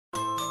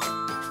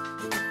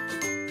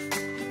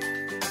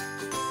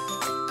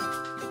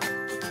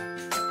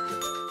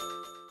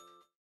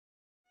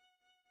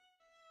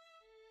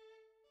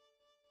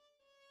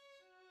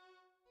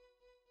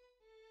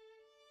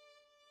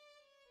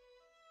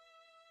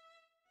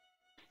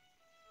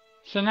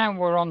So now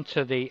we're on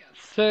to the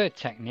third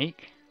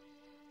technique.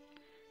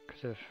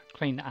 Could have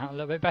cleaned that out a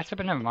little bit better,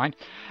 but never mind.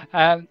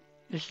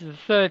 This is the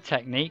third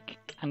technique,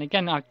 and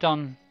again I've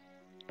done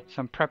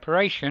some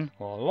preparation,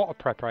 or a lot of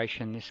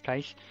preparation in this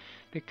case,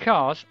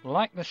 because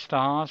like the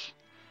stars,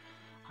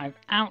 I've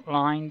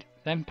outlined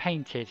then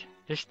painted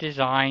this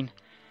design,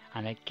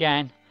 and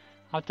again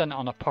I've done it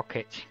on a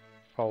pocket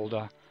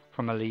folder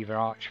from a lever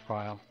arch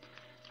file.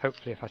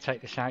 Hopefully if I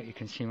take this out you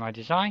can see my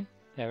design.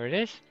 There it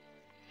is.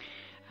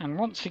 And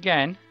once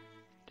again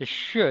this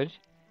should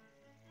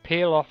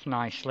peel off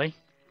nicely,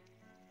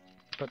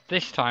 but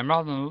this time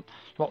rather than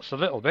lots of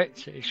little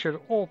bits, it should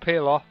all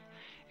peel off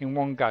in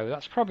one go.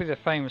 That's probably the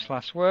famous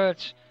last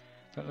words,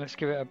 but let's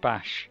give it a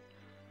bash.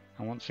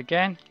 And once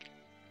again,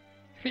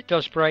 if it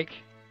does break,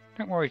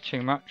 don't worry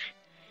too much,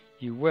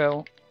 you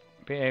will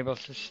be able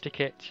to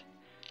stick it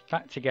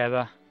back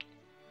together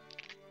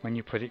when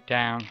you put it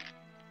down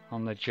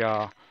on the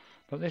jar.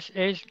 But this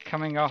is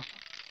coming off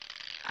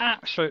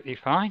absolutely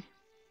fine.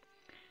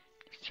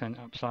 Just turn it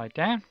upside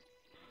down.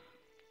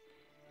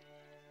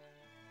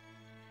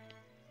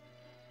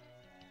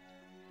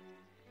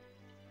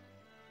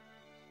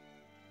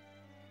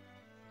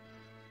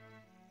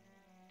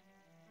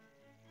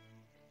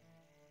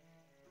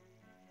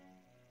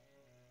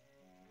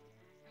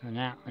 And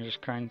now I'm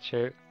just going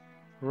to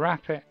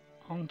wrap it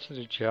onto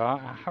the jar.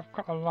 I have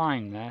got a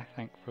line there,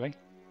 thankfully.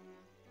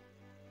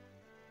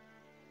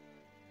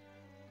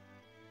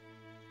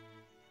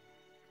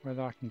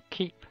 Whether I can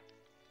keep to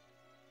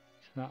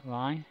that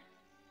line.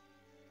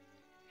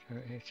 So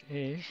it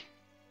is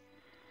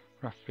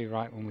roughly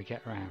right when we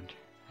get round.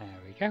 There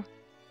we go.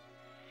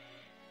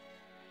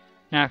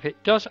 Now if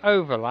it does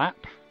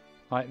overlap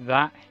like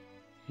that,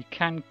 you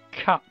can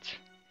cut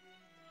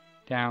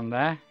down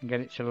there and get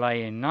it to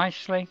lay in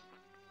nicely,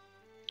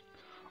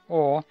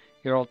 or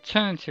your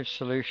alternative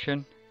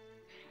solution,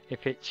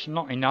 if it's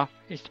not enough,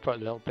 is to put a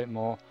little bit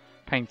more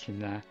paint in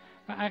there.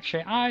 But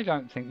actually I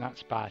don't think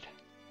that's bad.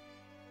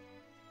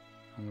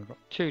 And we've got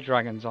two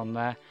dragons on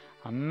there.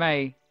 I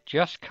may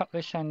just cut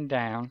this end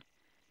down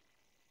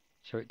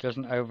so it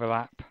doesn't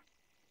overlap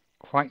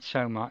quite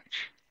so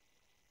much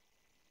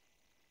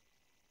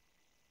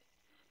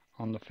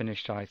on the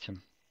finished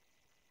item.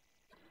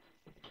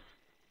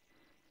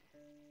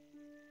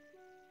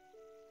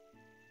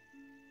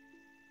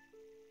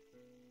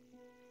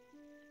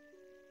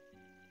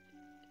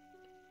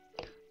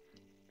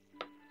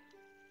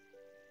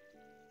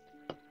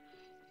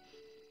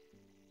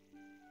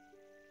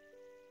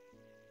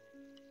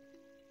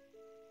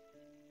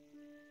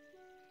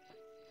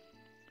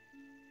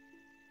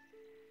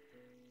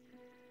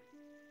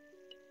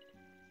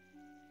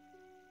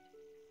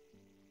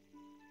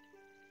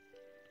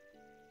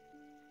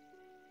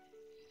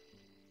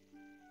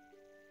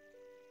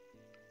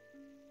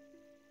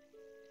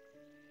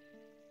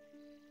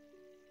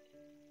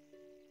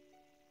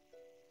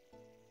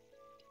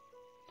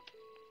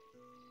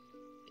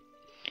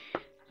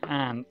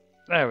 And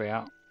there we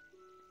are.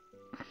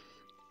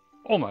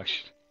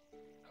 Almost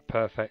a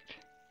perfect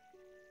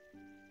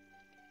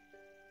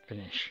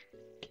finish.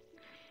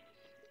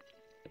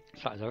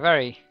 So it's a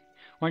very,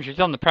 once you've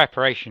done the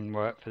preparation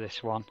work for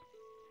this one,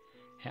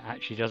 it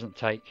actually doesn't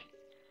take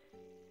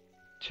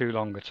too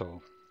long at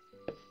all.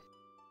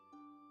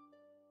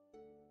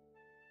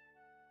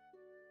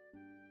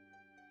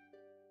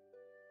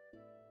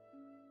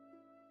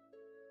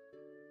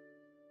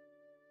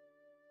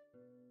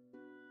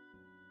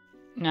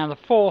 Now the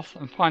fourth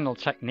and final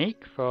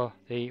technique for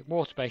the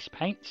water-based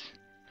paints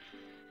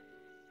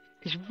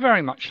is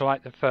very much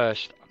like the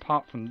first,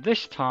 apart from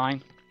this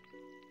time,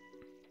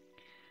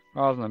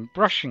 rather than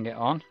brushing it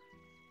on,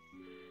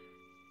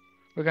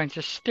 we're going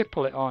to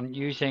stipple it on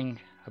using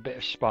a bit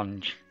of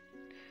sponge.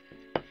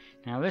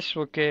 Now this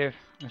will give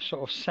a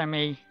sort of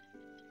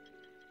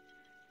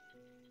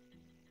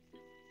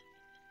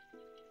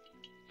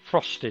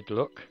semi-frosted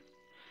look.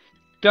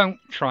 Don't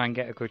try and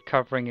get a good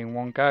covering in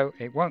one go.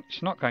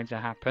 It's not going to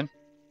happen.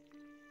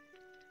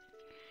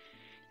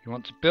 You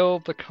want to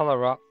build the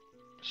colour up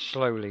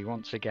slowly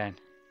once again.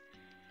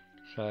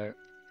 So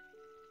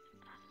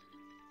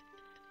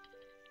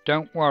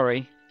don't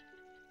worry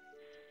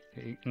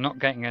that you're not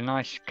getting a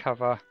nice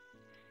cover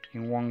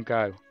in one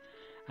go.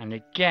 And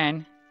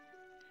again,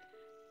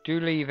 do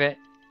leave it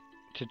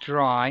to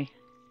dry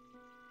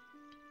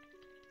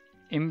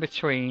in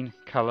between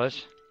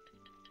colours.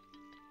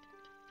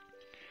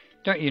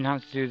 Don't even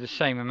have to do the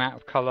same amount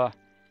of colour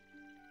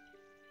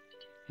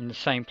in the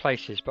same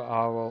places, but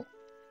I will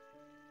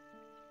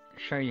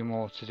show you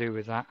more to do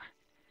with that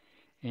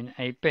in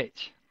a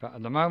bit. But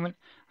at the moment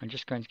I'm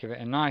just going to give it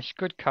a nice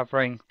good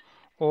covering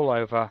all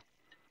over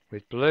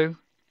with blue,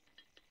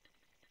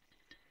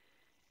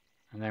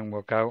 and then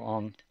we'll go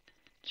on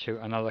to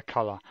another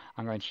colour.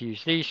 I'm going to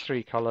use these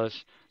three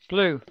colours,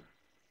 blue,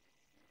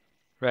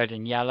 red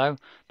and yellow,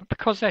 but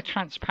because they're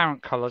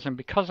transparent colours and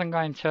because I'm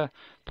going to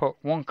put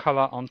one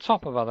colour on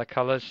top of other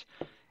colours,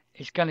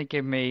 it's going to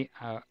give me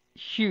a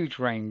huge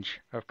range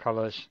of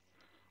colours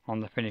on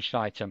the finished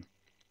item,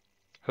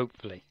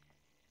 hopefully.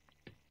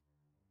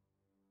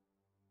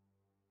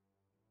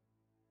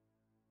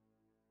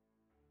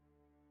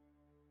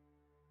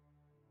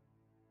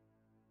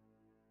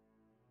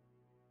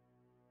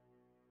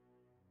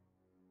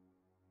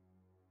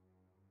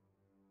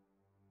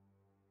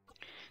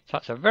 So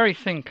that's a very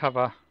thin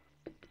cover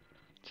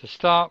to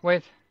start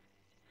with,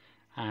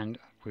 and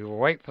we will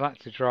wait for that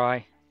to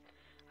dry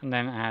and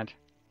then add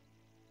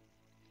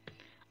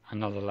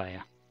another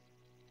layer,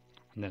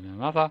 and then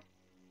another,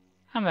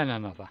 and then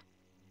another.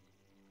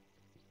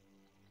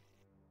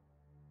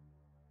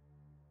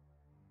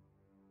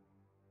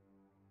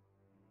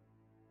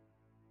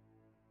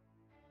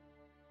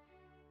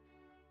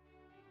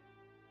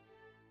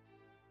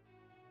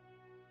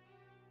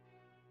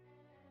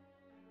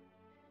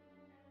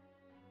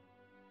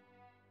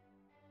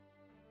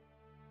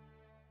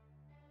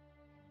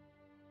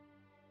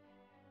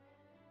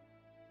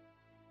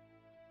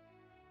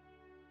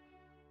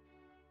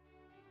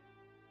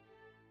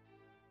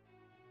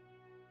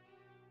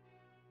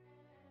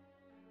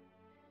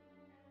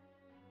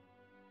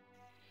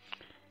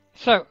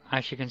 So,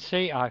 as you can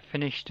see, I've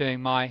finished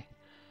doing my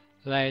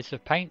layers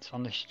of paint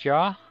on this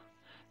jar.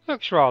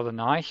 Looks rather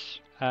nice.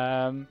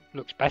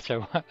 Looks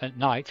better at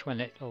night when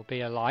it will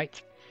be a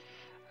light.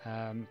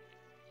 I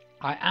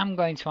am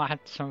going to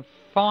add some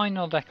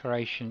final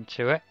decoration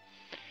to it.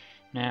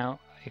 Now,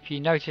 if you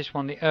notice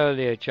one of the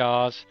earlier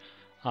jars,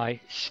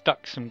 I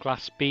stuck some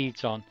glass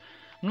beads on.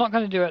 I'm not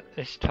going to do it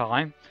this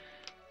time,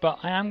 but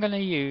I am going to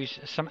use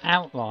some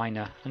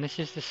outliner, and this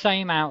is the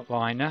same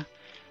outliner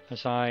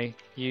as I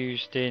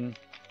used in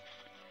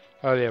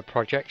earlier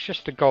projects,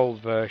 just the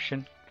gold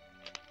version.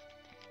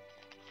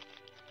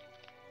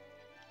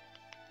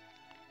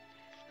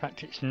 In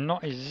fact, it's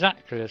not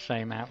exactly the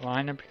same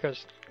outliner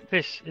because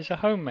this is a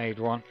homemade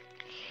one.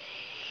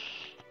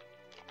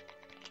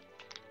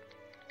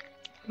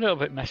 A little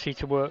bit messy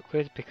to work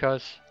with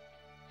because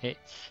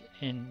it's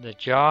in the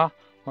jar.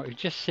 What you've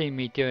just seen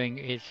me doing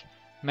is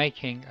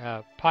making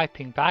a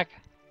piping bag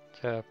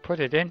to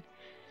put it in.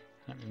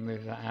 Let me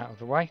move that out of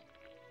the way.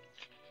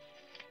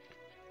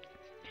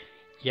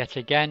 Yet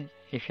again,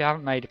 if you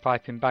haven't made a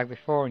piping bag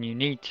before and you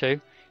need to,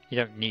 you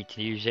don't need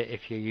to use it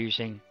if you're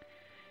using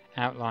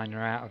outliner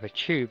out of a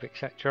tube,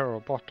 etc., or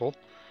a bottle.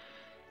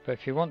 But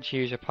if you want to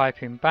use a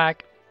piping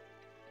bag,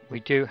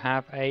 we do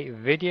have a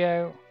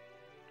video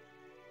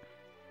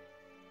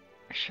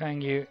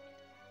showing you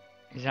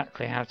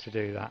exactly how to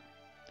do that.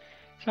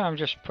 So I'm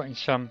just putting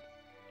some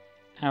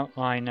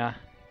outliner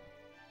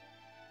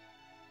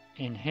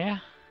in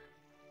here.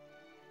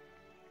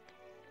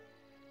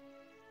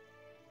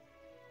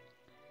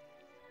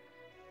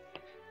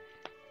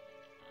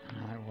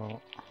 I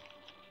will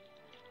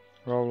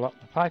roll up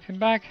the piping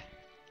bag.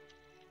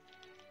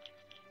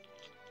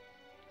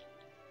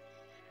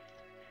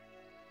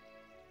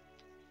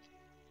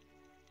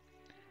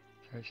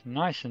 So it's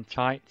nice and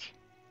tight.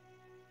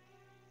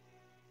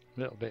 A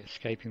little bit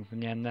escaping from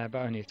the end there, but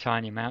only a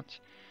tiny amount.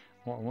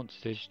 What I want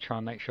to do is try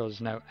and make sure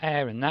there's no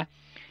air in there.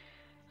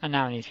 And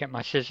now I need to get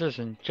my scissors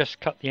and just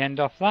cut the end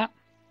off that.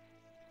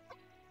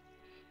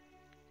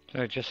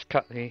 So just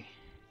cut the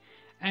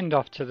end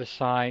off to the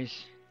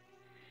size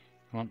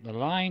you want the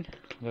line.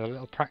 A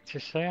little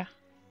practice there.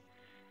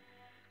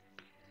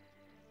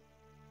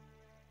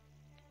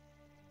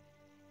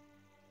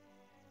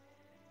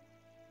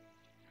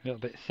 A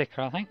little bit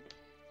thicker, I think.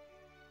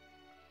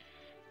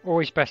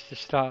 Always best to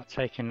start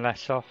taking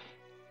less off.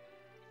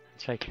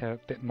 Take a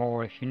bit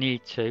more if you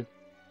need to.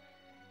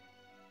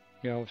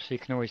 You obviously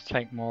can always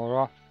take more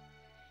off.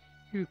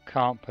 You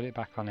can't put it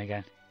back on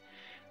again.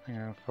 I'm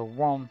going for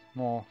one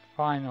more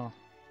final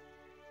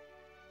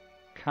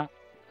cut.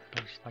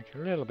 Looks like a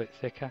little bit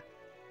thicker.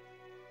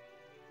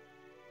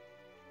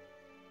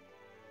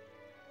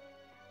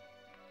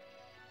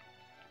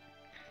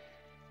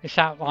 This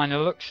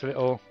outliner looks a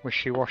little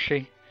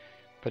wishy-washy,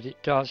 but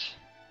it does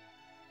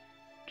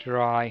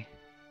dry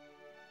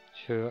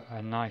to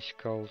a nice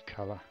gold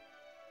colour.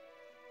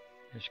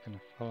 Just going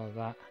to follow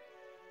that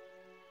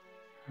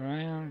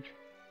around.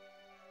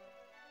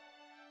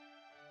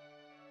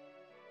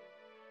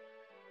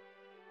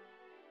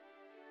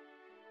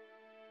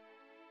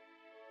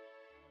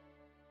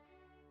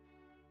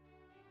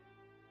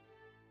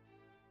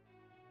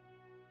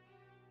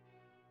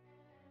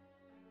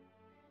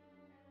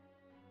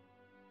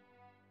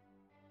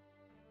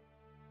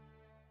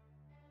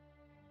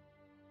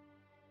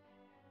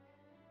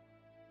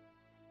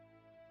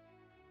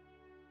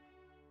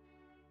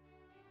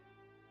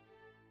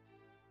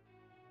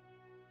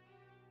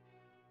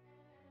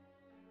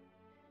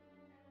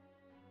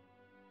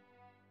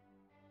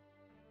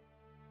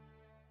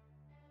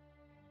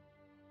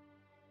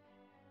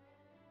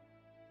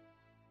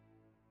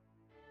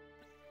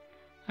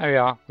 There we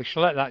are. We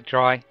shall let that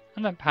dry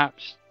and then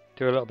perhaps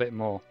do a little bit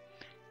more.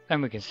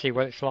 Then we can see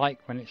what it's like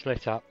when it's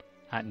lit up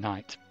at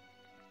night.